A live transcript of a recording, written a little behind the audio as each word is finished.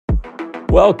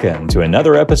Welcome to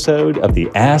another episode of the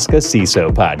Ask a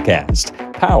CISO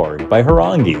podcast, powered by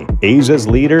Harangi, Asia's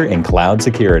leader in cloud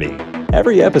security.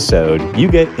 Every episode, you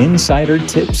get insider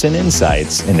tips and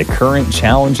insights into current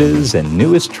challenges and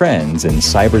newest trends in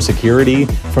cybersecurity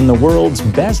from the world's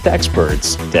best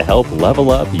experts to help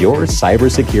level up your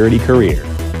cybersecurity career.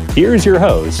 Here's your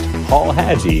host, Paul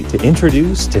Hadji, to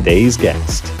introduce today's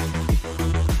guest.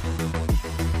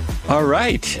 All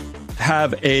right.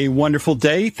 Have a wonderful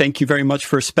day. Thank you very much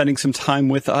for spending some time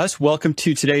with us. Welcome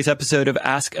to today's episode of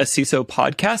Ask a CISO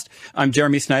podcast. I'm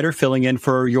Jeremy Snyder, filling in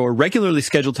for your regularly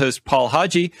scheduled host, Paul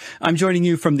Hadji. I'm joining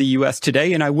you from the US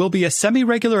today, and I will be a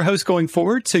semi-regular host going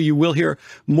forward. So you will hear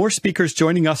more speakers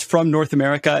joining us from North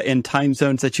America in time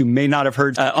zones that you may not have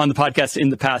heard on the podcast in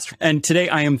the past. And today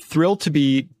I am thrilled to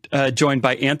be joined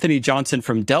by Anthony Johnson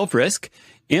from DelveRisk.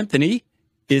 Anthony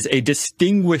is a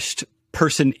distinguished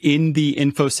person in the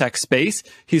InfoSec space.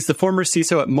 He's the former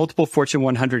CISO at multiple Fortune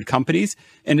 100 companies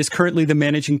and is currently the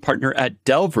managing partner at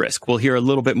DelveRisk. We'll hear a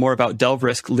little bit more about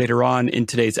DelveRisk later on in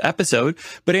today's episode,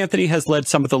 but Anthony has led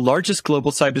some of the largest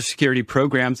global cybersecurity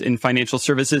programs in financial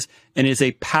services and is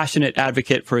a passionate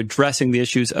advocate for addressing the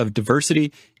issues of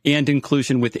diversity and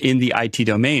inclusion within the IT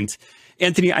domains.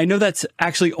 Anthony, I know that's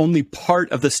actually only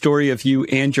part of the story of you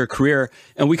and your career,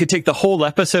 and we could take the whole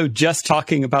episode just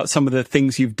talking about some of the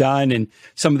things you've done and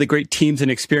some of the great teams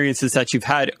and experiences that you've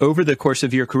had over the course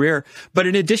of your career. But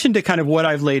in addition to kind of what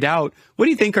I've laid out, what do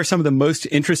you think are some of the most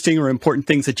interesting or important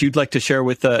things that you'd like to share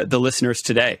with the listeners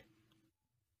today?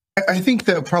 I think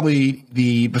that probably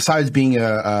besides being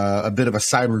a bit of a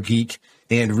cyber geek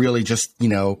and really just,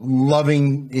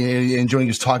 loving, enjoying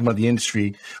just talking about the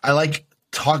industry, I like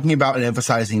talking about and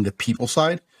emphasizing the people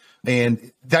side.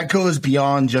 And that goes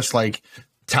beyond just like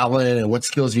talent and what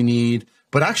skills you need,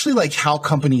 but actually like how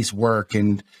companies work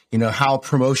and, how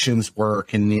promotions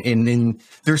work. And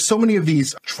there's so many of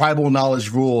these tribal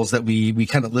knowledge rules that we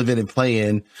kind of live in and play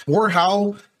in, or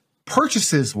how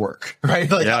purchases work, right?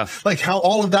 Like how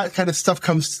all of that kind of stuff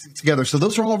comes together. So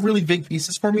those are all really big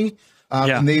pieces for me.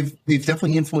 And they've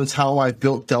definitely influenced how I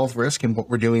built DelveRisk and what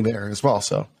we're doing there as well.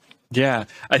 So. Yeah,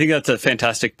 I think that's a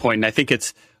fantastic point. And I think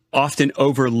it's often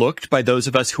overlooked by those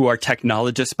of us who are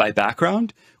technologists by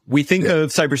background. We think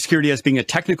of cybersecurity as being a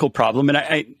technical problem. And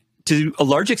I, to a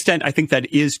large extent, I think that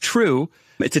is true.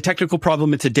 It's a technical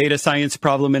problem. It's a data science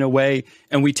problem in a way.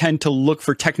 And we tend to look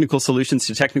for technical solutions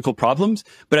to technical problems.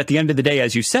 But at the end of the day,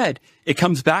 as you said, it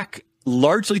comes back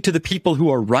largely to the people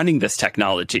who are running this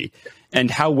technology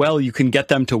and how well you can get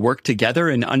them to work together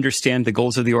and understand the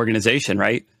goals of the organization,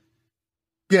 right?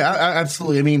 Yeah,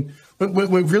 absolutely. I mean, what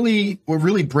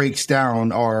really breaks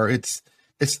down I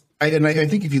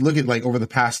think if you look at like over the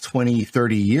past 20,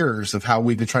 30 years of how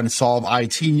we've been trying to solve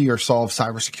IT or solve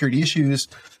cybersecurity issues,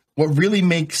 what really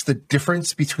makes the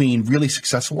difference between really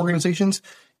successful organizations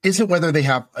isn't whether they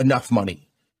have enough money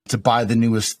to buy the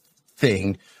newest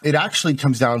thing. It actually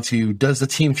comes down to, does the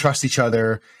team trust each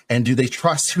other and do they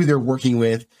trust who they're working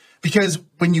with? Because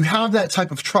when you have that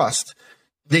type of trust,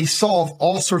 they solve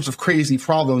all sorts of crazy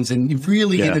problems in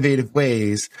really innovative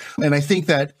ways. And I think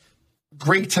that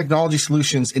great technology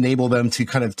solutions enable them to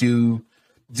kind of do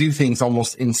things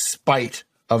almost in spite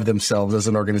of themselves as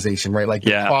an organization, right? Like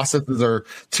the processes are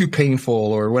too painful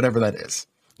or whatever that is.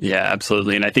 Yeah,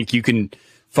 absolutely. And I think you can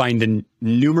find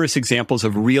numerous examples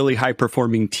of really high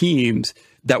performing teams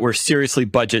that were seriously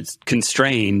budget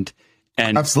constrained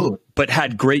and absolutely, but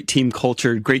had great team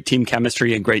culture, great team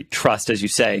chemistry, and great trust, as you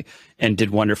say, and did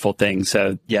wonderful things.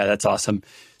 So yeah, that's awesome.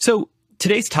 So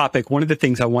today's topic, one of the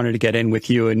things I wanted to get in with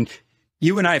you, and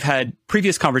you and I have had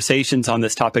previous conversations on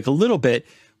this topic a little bit,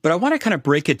 but I want to kind of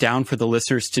break it down for the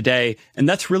listeners today. And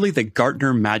that's really the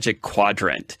Gartner Magic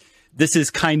Quadrant. This is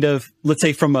kind of, let's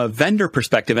say from a vendor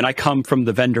perspective, and I come from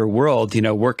the vendor world,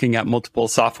 working at multiple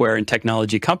software and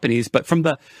technology companies, but from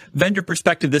the vendor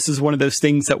perspective, this is one of those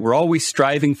things that we're always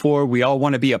striving for. We all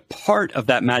want to be a part of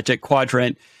that Magic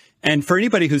Quadrant. And for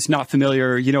anybody who's not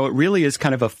familiar, it really is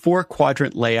kind of a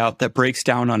 4-quadrant layout that breaks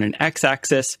down on an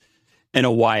X-axis and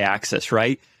a Y-axis,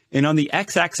 right? And on the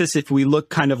X-axis, if we look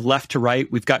kind of left to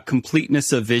right, we've got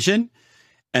completeness of vision.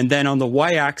 And then on the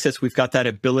Y-axis, we've got that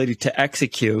ability to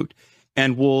execute.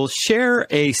 And we'll share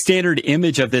a standard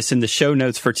image of this in the show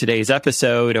notes for today's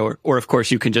episode. Or of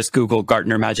course, you can just Google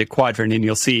Gartner Magic Quadrant and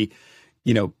you'll see,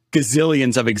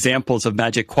 gazillions of examples of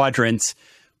Magic Quadrants.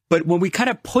 But when we kind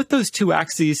of put those two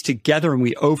axes together and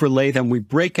we overlay them, we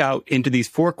break out into these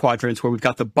 4 quadrants where we've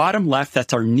got the bottom left,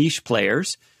 that's our niche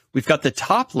players. We've got the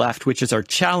top left, which is our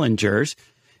challengers.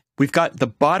 we've got the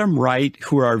bottom right,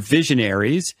 who are our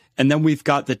visionaries, and then we've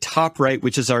got the top right,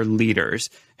 which is our leaders.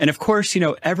 And of course,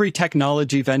 every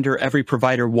technology vendor, every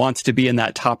provider wants to be in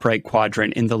that top right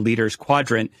quadrant, in the leaders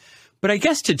quadrant. But I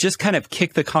guess to just kind of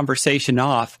kick the conversation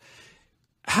off,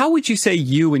 how would you say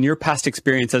you, in your past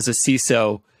experience as a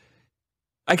CISO,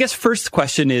 I guess first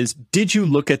question is, did you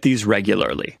look at these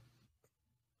regularly?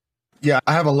 Yeah,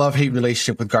 I have a love-hate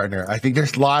relationship with Gartner. I think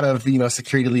there's a lot of,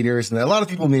 security leaders, and a lot of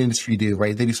people in the industry do,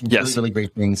 right? They do some really, really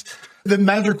great things. The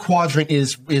Magic Quadrant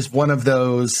is one of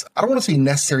those, I don't want to say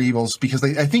necessary evils, because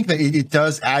I think that it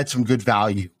does add some good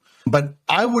value. But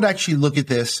I would actually look at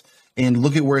this and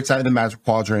look at where it's at in the Magic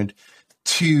Quadrant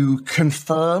to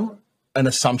confirm an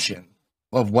assumption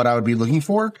of what I would be looking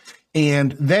for,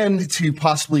 and then to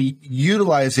possibly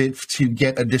utilize it to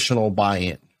get additional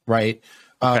buy-in, right?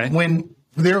 Okay. When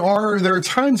there are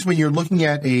times when you're looking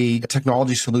at a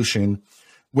technology solution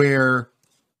where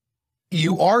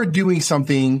you are doing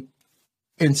something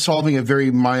and solving a very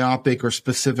myopic or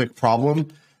specific problem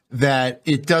that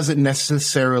it doesn't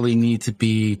necessarily need to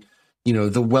be,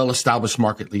 the well-established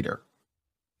market leader.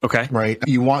 Okay. Right.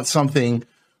 You want something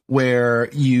where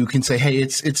you can say, hey,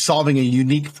 it's solving a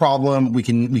unique problem. We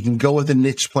can go with a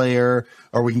niche player,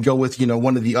 or we can go with,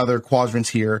 one of the other quadrants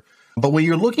here. But when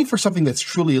you're looking for something that's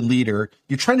truly a leader,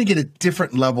 you're trying to get a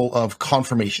different level of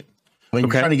confirmation. When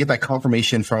you're trying to get that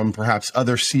confirmation from perhaps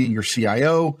your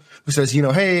CIO, who says,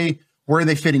 hey, where are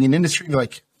they fitting in industry? You're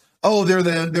like, oh, they're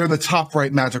the top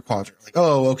right Magic Quadrant. Like,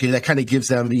 oh, okay, that kind of gives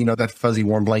them, that fuzzy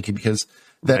warm blanket, because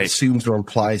that assumes or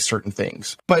implies certain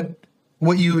things. But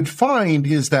what you would find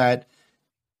is that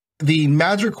the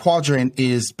Magic Quadrant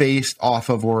is based off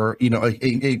of,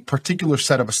 a particular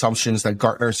set of assumptions that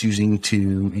Gartner is using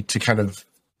to kind of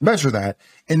measure that.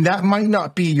 And that might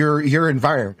not be your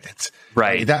environment.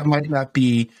 Right. That might not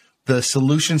be the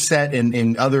solution set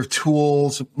and other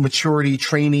tools, maturity,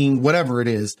 training, whatever it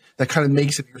is that kind of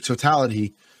makes it your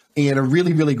totality. And a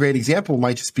really, really great example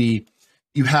might just be,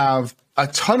 you have a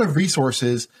ton of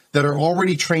resources that are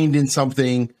already trained in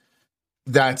something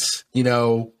that's,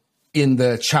 in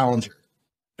the challenger.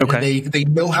 Okay. And they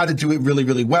know how to do it really,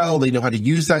 really well. They know how to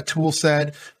use that tool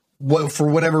set. For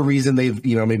whatever reason, they've,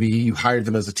 maybe you hired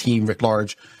them as a team writ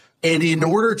large. And in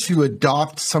order to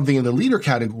adopt something in the leader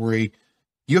category,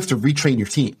 you have to retrain your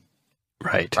team.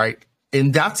 Right. Right.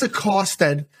 And that's a cost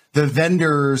that the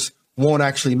vendors won't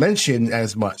actually mention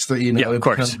as much. So, of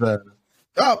course.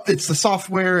 It's the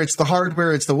software, it's the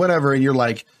hardware, it's the whatever. And you're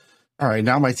like, all right,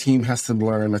 now my team has to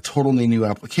learn a totally new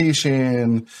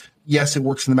application. Yes, it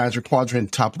works in the Magic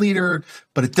Quadrant top leader,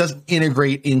 but it doesn't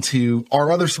integrate into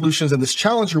our other solutions. And this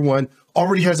challenger one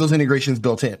already has those integrations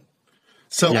built in.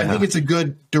 So I think it's a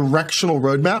good directional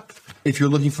roadmap if you're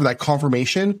looking for that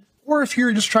confirmation, or if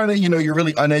you're just trying to, you're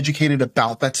really uneducated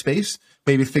about that space,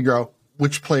 maybe figure out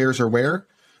which players are where.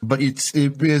 But it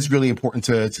is really important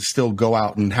to still go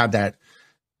out and have that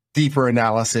deeper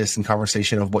analysis and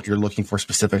conversation of what you're looking for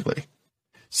specifically.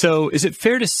 So is it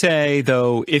fair to say,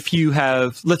 though, if you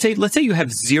have, let's say you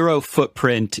have zero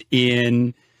footprint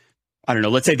in, I don't know,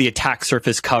 let's say the attack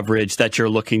surface coverage that you're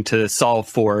looking to solve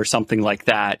for, or something like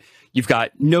that. You've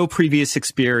got no previous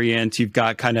experience. You've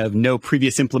got kind of no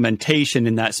previous implementation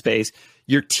in that space.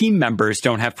 Your team members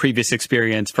don't have previous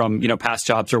experience from, past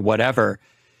jobs or whatever.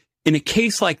 In a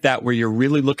case like that, where you're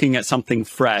really looking at something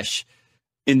fresh,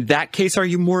 in that case, are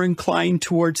you more inclined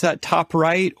towards that top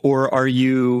right, or are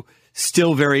you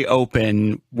still very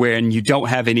open when you don't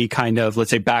have any kind of,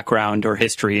 let's say, background or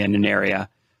history in an area?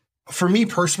 For me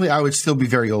personally, I would still be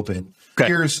very open. Okay.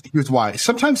 Here's why.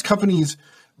 Sometimes companies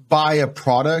buy a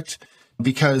product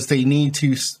because they need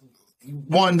to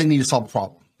solve a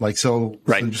problem. So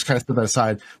just kind of put that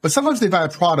aside. But sometimes they buy a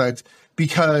product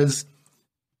because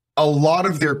a lot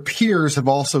of their peers have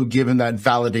also given that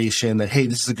validation that, hey,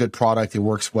 this is a good product. It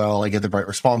works well. I get the right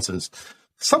responses.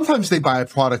 Sometimes they buy a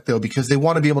product, though, because they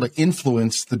want to be able to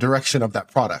influence the direction of that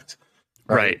product.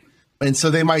 Right. And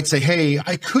so they might say, hey,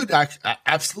 I could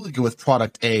absolutely go with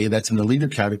product A that's in the leader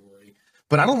category,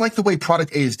 but I don't like the way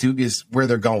product A is where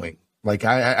they're going. I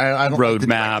don't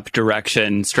roadmap, like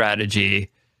direction, strategy.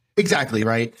 Exactly.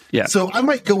 Right. Yeah. So I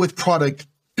might go with product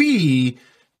B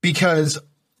because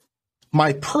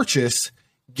my purchase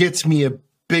gets me a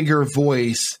bigger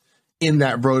voice in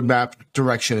that roadmap,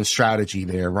 direction, and strategy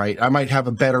there, right? I might have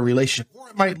a better relationship, or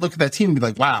I might look at that team and be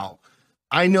like, wow,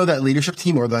 I know that leadership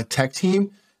team or that tech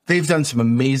team, they've done some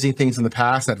amazing things in the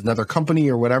past at another company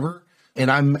or whatever,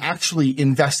 and I'm actually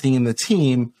investing in the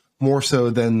team more so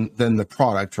than the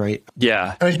product, right?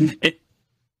 Yeah.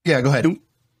 Yeah, go ahead.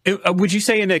 Would you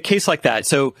say in a case like that,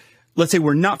 so let's say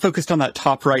we're not focused on that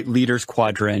top right leaders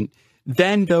quadrant,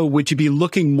 Then, though, would you be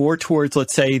looking more towards,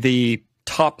 let's say, the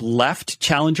top left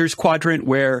challengers quadrant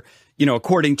where,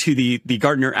 according to the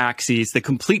Gartner axes, the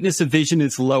completeness of vision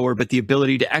is lower, but the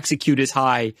ability to execute is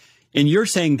high. And you're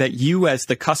saying that you as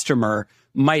the customer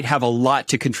might have a lot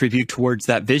to contribute towards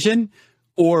that vision?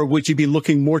 Or would you be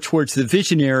looking more towards the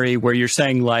visionary where you're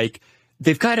saying like,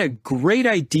 they've got a great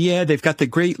idea, they've got the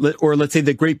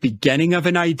great beginning of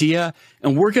an idea,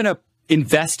 and we're going to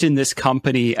invest in this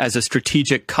company as a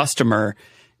strategic customer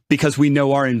because we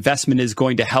know our investment is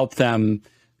going to help them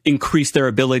increase their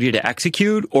ability to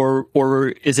execute, or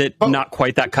is it not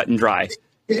quite that cut and dry?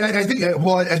 I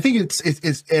think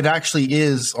it actually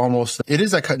is almost, it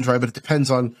is that cut and dry, but it depends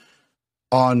on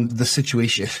the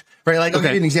situation, right? Like, I'll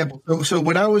give you an example. So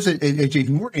when I was at JP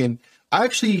Morgan, I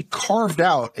actually carved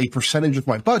out a percentage of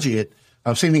my budget,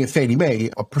 same thing at Fannie Mae,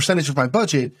 a percentage of my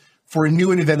budget for a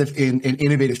new and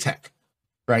innovative tech,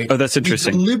 right? Oh, that's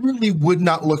interesting. We deliberately would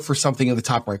not look for something in the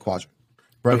top right quadrant,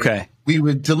 right? Okay. We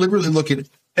would deliberately look at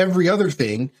every other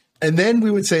thing, and then we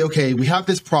would say, okay, we have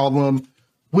this problem.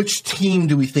 Which team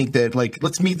do we think that, like,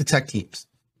 let's meet the tech teams,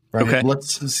 right? Okay.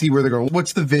 Let's see where they're going.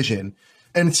 What's the vision?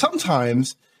 And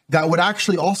sometimes that would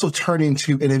actually also turn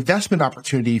into an investment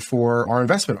opportunity for our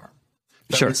investment arm.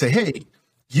 That would say, hey,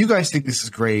 you guys think this is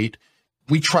great.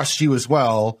 We trust you as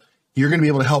well. You're going to be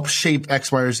able to help shape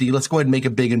X, Y, or Z. Let's go ahead and make a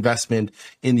big investment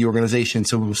in the organization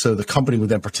so the company would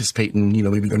then participate in,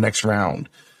 maybe their next round.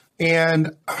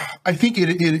 And I think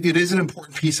it is an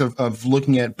important piece of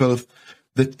looking at both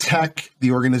the tech,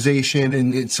 the organization,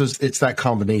 and it's that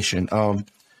combination.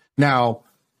 Now,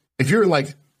 if you're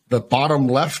like the bottom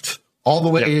left, all the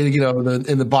way,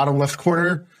 in the bottom left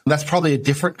corner, that's probably a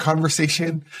different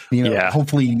conversation.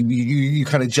 Hopefully you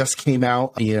kind of just came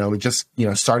out,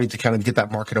 starting to kind of get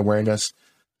that market awareness.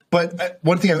 But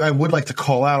one thing I would like to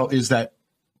call out is that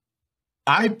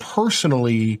I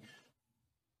personally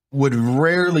would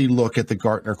rarely look at the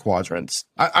Gartner quadrants,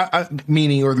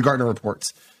 meaning, or the Gartner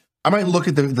reports. I might look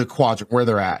at the quadrant where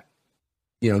they're at,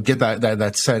 get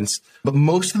that sense. But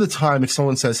most of the time, if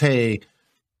someone says, hey,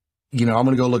 I'm going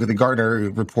to go look at the Gartner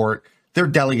report, they're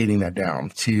delegating that down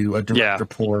to a direct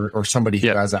report or somebody who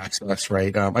has access,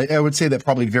 right? I would say that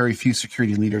probably very few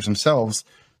security leaders themselves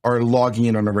are logging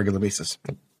in on a regular basis.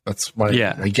 That's my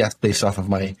guess based off of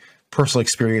my personal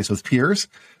experience with peers.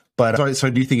 But so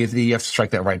I do think you have to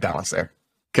strike that right balance there.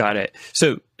 Got it.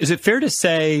 So is it fair to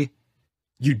say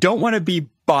you don't want to be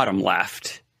bottom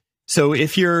left? So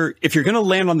if you're going to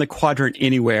land on the quadrant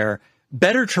anywhere,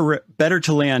 better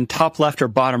to land top left or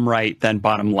bottom right than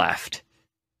bottom left.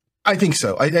 I think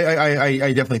so. I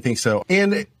definitely think so.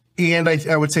 And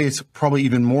I would say it's probably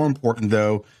even more important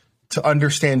though to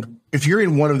understand if you're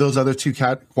in one of those other two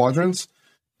quadrants,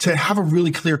 to have a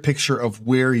really clear picture of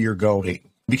where you're going.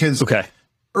 Because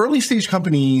early stage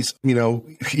companies,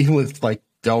 even with like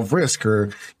Delve Risk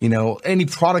or, any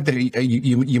product that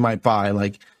you might buy,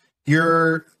 like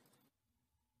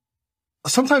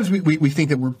sometimes we think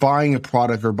that we're buying a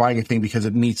product or buying a thing because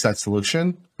it meets that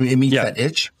solution. It meets that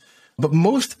itch. But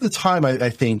most of the time, I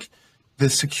think the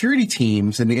security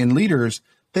teams and leaders,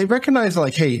 they recognize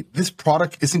like, hey, this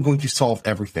product isn't going to solve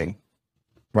everything,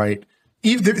 right?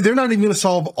 They're not even going to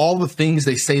solve all the things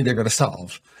they say they're going to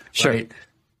solve. Sure. Right?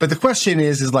 But the question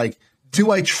is like, do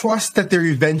I trust that they're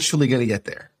eventually going to get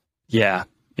there? Yeah.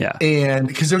 Yeah. And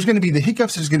because there's going to be the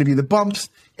hiccups, there's going to be the bumps.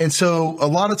 And so a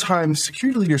lot of times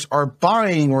security leaders are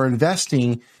buying or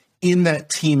investing in that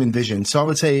team and vision. So I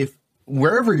would say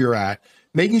wherever you're at,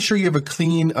 making sure you have a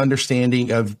clean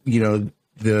understanding of, the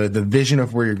vision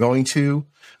of where you're going to,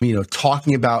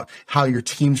 talking about how your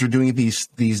teams are doing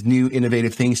these new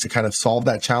innovative things to kind of solve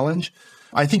that challenge.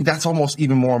 I think that's almost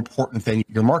even more important than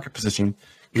your market position,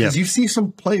 because you see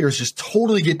some players just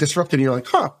totally get disrupted and you're like,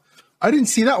 I didn't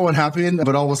see that one happen.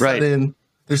 But all of a sudden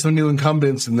there's some new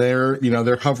incumbents and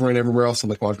they're hovering everywhere else in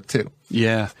the quadrant too.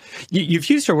 Yeah. You've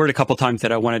used a word a couple of times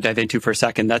that I want to dive into for a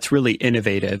second. That's really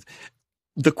innovative.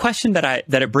 The question that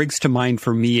it brings to mind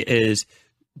for me is,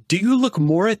 do you look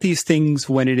more at these things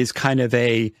when it is kind of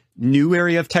a new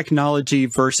area of technology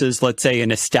versus, let's say, an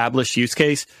established use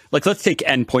case? Like, let's take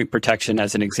endpoint protection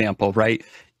as an example, right?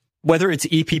 Whether it's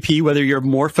EPP, whether you're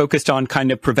more focused on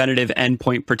kind of preventative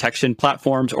endpoint protection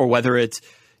platforms, or whether it's,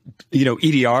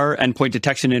 EDR, endpoint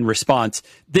detection and response,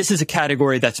 this is a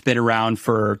category that's been around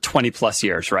for 20 plus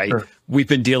years, right? Sure. We've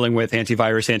been dealing with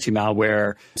antivirus,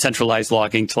 anti-malware, centralized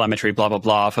logging, telemetry, blah, blah,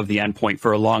 blah off of the endpoint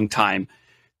for a long time.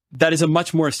 That is a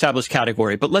much more established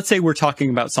category. But let's say we're talking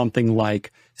about something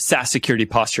like SaaS security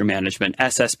posture management,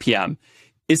 SSPM.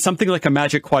 Is something like a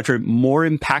Magic Quadrant more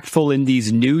impactful in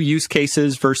these new use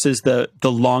cases versus the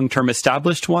long-term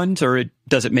established ones, or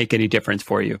does it make any difference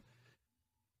for you?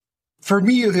 For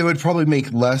me, it would probably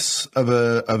make less of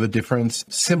a difference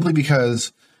simply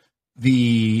because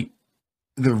the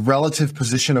relative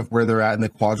position of where they're at in the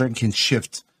quadrant can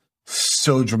shift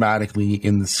so dramatically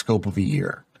in the scope of a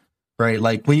year, right?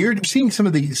 Like when you're seeing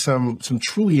some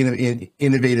truly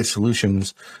innovative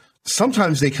solutions,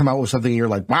 sometimes they come out with something and you're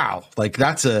like, wow, like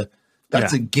that's a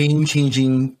game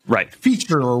changing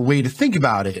feature or way to think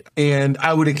about it. And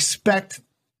I would expect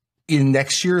in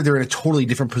next year, they're in a totally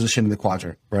different position in the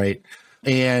quadrant, right?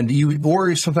 And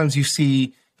sometimes you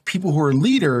see people who are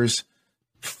leaders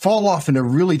fall off in a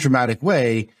really dramatic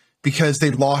way because they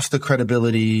lost the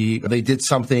credibility. They did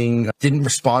something, didn't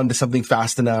respond to something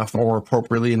fast enough or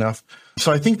appropriately enough.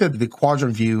 So I think that the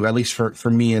quadrant view, at least for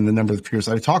me and the number of peers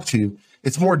I talk to,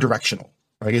 it's more directional,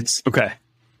 right? It's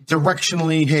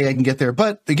directionally, hey, I can get there.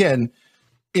 But again,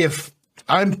 if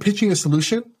I'm pitching a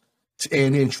solution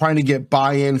and trying to get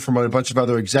buy-in from a bunch of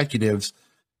other executives,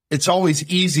 it's always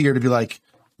easier to be like,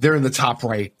 they're in the top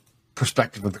right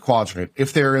perspective of the quadrant.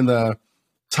 If they're in the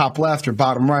top left or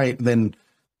bottom right, then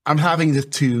I'm having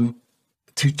to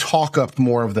talk up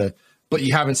more of but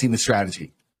you haven't seen the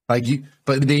strategy.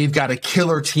 But they've got a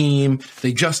killer team.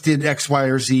 They just did X, Y,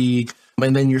 or Z.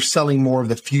 And then you're selling more of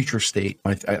the future state,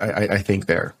 I think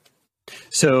there.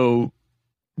 So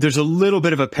there's a little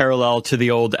bit of a parallel to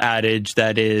the old adage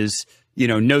that is,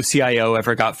 no CIO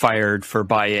ever got fired for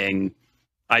buying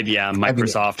IBM,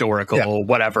 Microsoft, Oracle,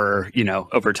 whatever,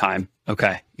 over time.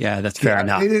 Okay. Yeah, that's fair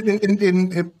enough.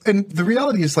 And the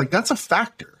reality is that's a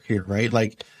factor here, right?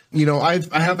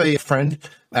 I have a friend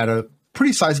at a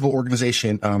pretty sizable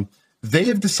organization. They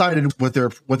have decided what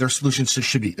their solutions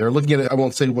should be. They're looking at it. I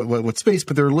won't say what space,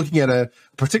 but they're looking at a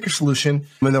particular solution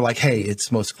and they're like, hey,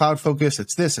 it's most cloud focused.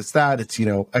 It's this, it's that, it's,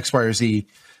 X, Y, or Z.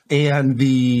 And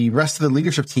the rest of the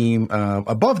leadership team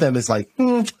above them is like,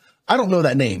 I don't know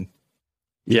that name.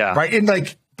 Yeah. Right.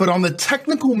 And but on the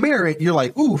technical merit, you're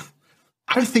like, ooh,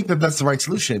 I think that's the right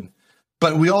solution.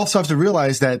 But we also have to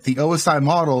realize that the OSI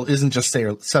model isn't just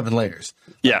 7 layers.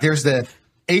 Yeah. There's the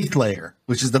 8th layer,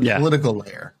 which is the political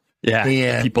layer. Yeah,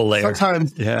 and people layer.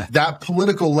 Sometimes that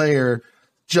political layer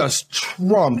just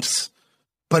trumps,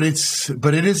 but it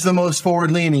is the most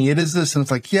forward leaning. It is this, and it's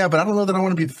like, yeah, but I don't know that I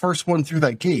want to be the first one through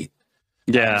that gate.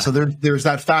 Yeah. So there's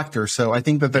that factor. So I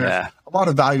think that there's a lot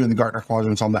of value in the Gartner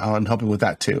quadrants on helping with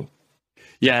that too.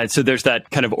 Yeah, so there's that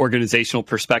kind of organizational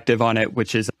perspective on it,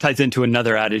 which ties into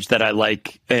another adage that I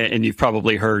like, and you've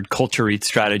probably heard, culture eats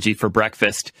strategy for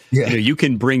breakfast. Yeah. You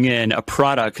can bring in a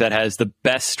product that has the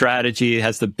best strategy,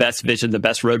 has the best vision, the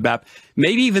best roadmap,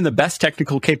 maybe even the best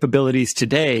technical capabilities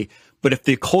today. But if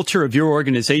the culture of your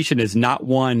organization is not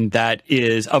one that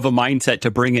is of a mindset to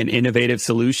bring in innovative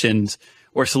solutions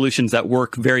or solutions that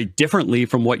work very differently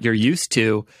from what you're used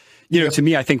to, to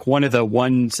me, I think one of the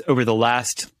ones over the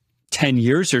last 10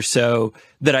 years or so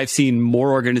that I've seen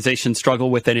more organizations struggle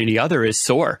with than any other is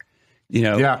SOAR,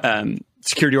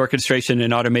 security orchestration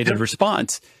and automated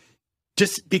response.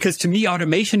 Just because to me,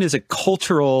 automation is a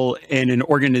cultural and an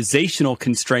organizational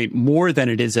constraint more than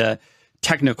it is a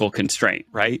technical constraint,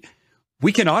 right?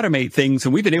 We can automate things,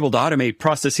 and we've been able to automate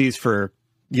processes for,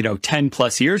 10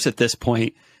 plus years at this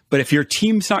point. But if your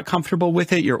team's not comfortable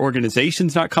with it, your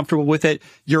organization's not comfortable with it,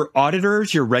 your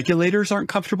auditors, your regulators aren't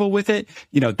comfortable with it,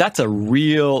 that's a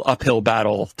real uphill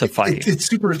battle to fight. It's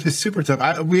super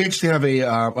tough. We actually have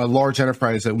a large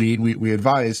enterprise that we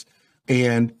advise,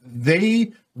 and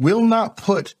they will not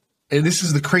put, and this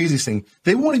is the craziest thing,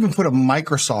 they won't even put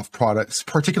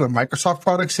particular Microsoft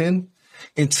products in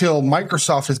until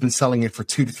Microsoft has been selling it for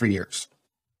 2 to 3 years,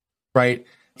 right?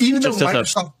 Even just though as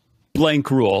Microsoft a blank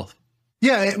rule.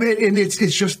 Yeah, and it's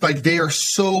just they are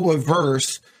so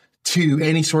averse to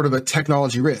any sort of a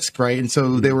technology risk, right? And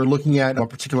so they were looking at a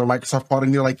particular Microsoft product,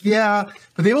 and they're like, yeah,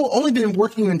 but they've only been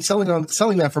working and selling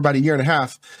that for about 1.5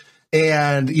 years.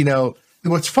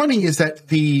 And what's funny is that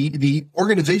the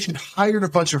organization hired a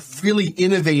bunch of really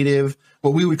innovative,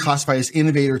 what we would classify as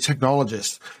innovator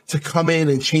technologists, to come in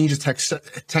and change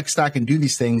the tech stack and do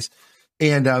these things.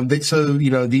 And these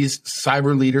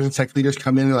cyber leaders and tech leaders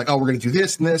come in and they're like, oh, we're going to do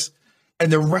this and this.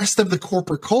 And the rest of the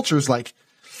corporate culture is like,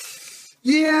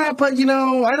 yeah, but,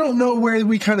 I don't know where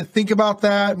we kind of think about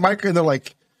that. And they're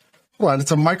like, hold on,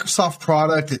 it's a Microsoft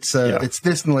product. It's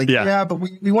this. And but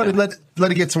we want to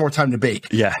let it get some more time to bake.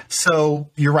 Yeah. So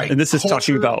you're right. And this is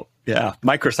talking about,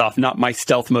 Microsoft, not my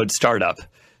stealth mode startup.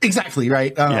 Exactly.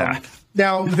 Right.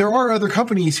 Now, there are other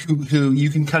companies who you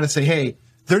can kind of say, hey,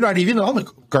 they're not even on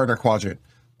the Gartner quadrant,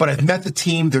 but I've met the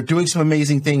team. They're doing some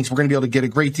amazing things. We're going to be able to get a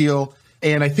great deal.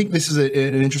 And I think this is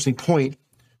an interesting point.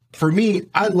 For me,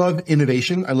 I love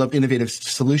innovation. I love innovative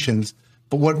solutions.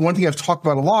 But one thing I've talked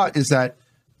about a lot is that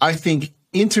I think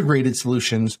integrated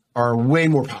solutions are way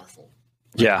more powerful.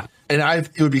 Yeah. And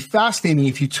it would be fascinating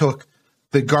if you took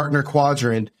the Gartner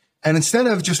Quadrant and instead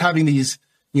of just having these,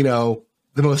 the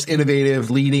most innovative,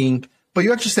 leading, but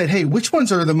you actually said, hey, which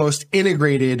ones are the most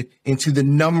integrated into the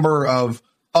number of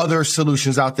other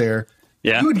solutions out there?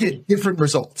 Yeah. You would get different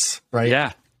results, right?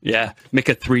 Yeah. Yeah. Make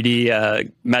a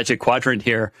 3D magic quadrant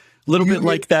here. A little bit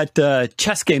like that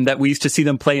chess game that we used to see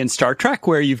them play in Star Trek,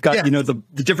 where you've got, the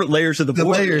different layers of the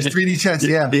board. Layers, 3D chess,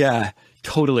 yeah. Yeah,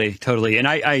 totally. And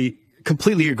I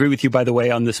completely agree with you, by the way,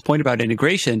 on this point about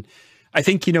integration. I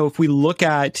think, if we look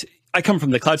at, I come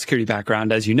from the cloud security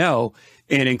background, as you know,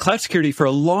 and in cloud security for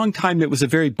a long time, it was a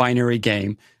very binary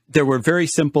game. There were very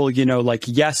simple, like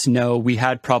yes, no, we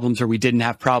had problems or we didn't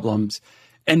have problems.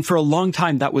 And for a long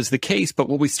time, that was the case. But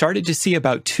what we started to see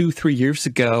about 2-3 years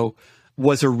ago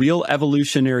was a real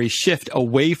evolutionary shift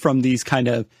away from these kind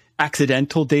of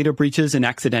accidental data breaches and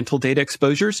accidental data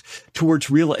exposures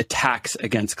towards real attacks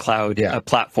against cloud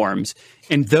platforms.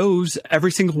 And those,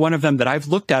 every single one of them that I've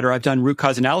looked at or I've done root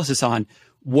cause analysis on,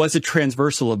 was a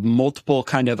transversal of multiple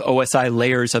kind of OSI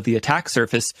layers of the attack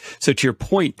surface. So to your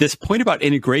point, this point about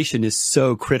integration is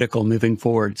so critical moving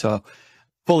forward. So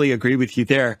fully agree with you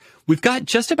there. We've got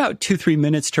just about 2-3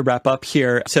 minutes to wrap up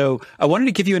here. So I wanted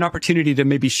to give you an opportunity to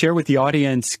maybe share with the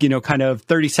audience, kind of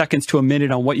 30 seconds to a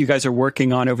minute on what you guys are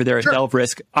working on over there at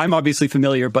DelveRisk. I'm obviously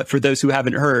familiar, but for those who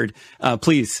haven't heard,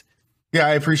 please. Yeah,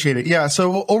 I appreciate it. Yeah.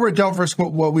 So over at DelveRisk,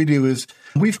 what we do is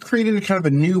we've created a kind of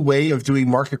a new way of doing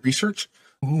market research.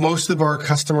 Most of our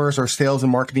customers are sales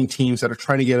and marketing teams that are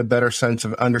trying to get a better sense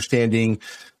of understanding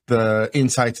the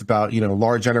insights about,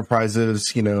 large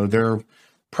enterprises, their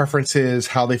preferences,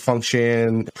 how they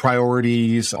function,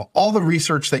 priorities, all the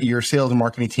research that your sales and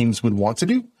marketing teams would want to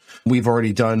do. We've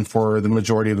already done for the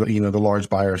majority of the, the large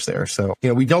buyers there. So,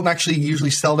 we don't actually usually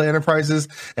sell to enterprises.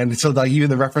 And so like even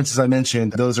the references I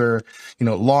mentioned, those are,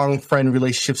 long friend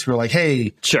relationships who are like,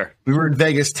 hey, sure, we were in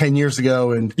Vegas 10 years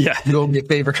ago and you owe me a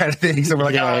favor kind of thing. So we're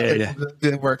like, it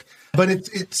didn't work. But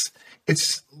it's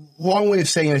a long way of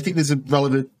saying, and I think this is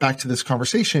relevant back to this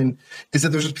conversation, is that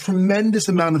there's a tremendous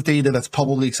amount of data that's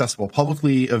publicly accessible,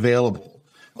 publicly available,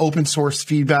 open source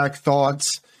feedback,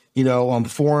 thoughts, on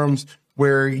forums,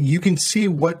 where you can see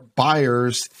what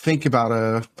buyers think about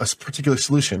a particular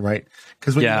solution, right?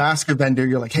 Because when you ask a vendor,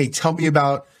 you're like, hey, tell me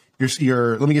about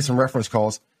your let me get some reference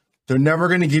calls. They're never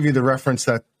going to give you the reference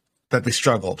that they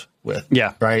struggled with.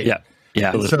 Yeah. Right. Yeah.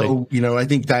 Yeah. So, I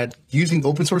think that using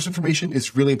open source information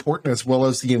is really important, as well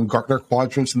as the Gartner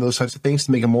quadrants and those types of things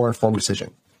to make a more informed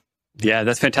decision. Yeah,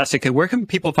 that's fantastic. And where can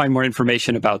people find more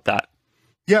information about that?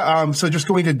 Yeah, so just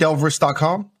going to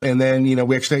delverisk.com, and then, you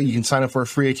can sign up for a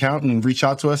free account and reach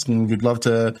out to us, and we'd love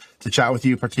to chat with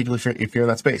you, particularly if you're in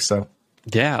that space. So.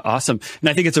 Yeah, awesome. And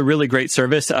I think it's a really great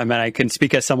service. I mean, I can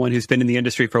speak as someone who's been in the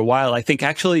industry for a while. I think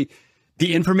actually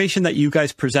the information that you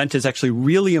guys present is actually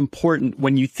really important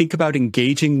when you think about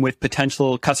engaging with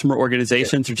potential customer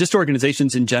organizations or just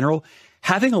organizations in general.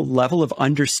 Having a level of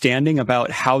understanding about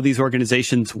how these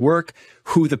organizations work,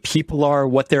 who the people are,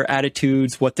 what their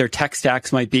attitudes, what their tech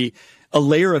stacks might be, a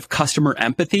layer of customer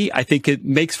empathy, I think it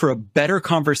makes for a better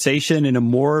conversation and a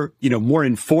more, more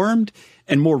informed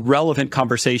and more relevant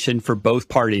conversation for both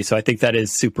parties. So I think that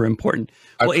is super important.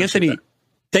 Well, Anthony,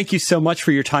 thank you so much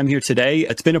for your time here today.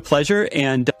 It's been a pleasure,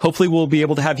 and hopefully we'll be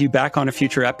able to have you back on a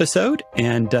future episode.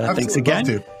 And thanks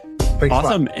again. Thanks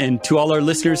awesome. And to all our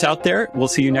listeners out there, we'll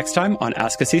see you next time on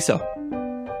Ask a CISO.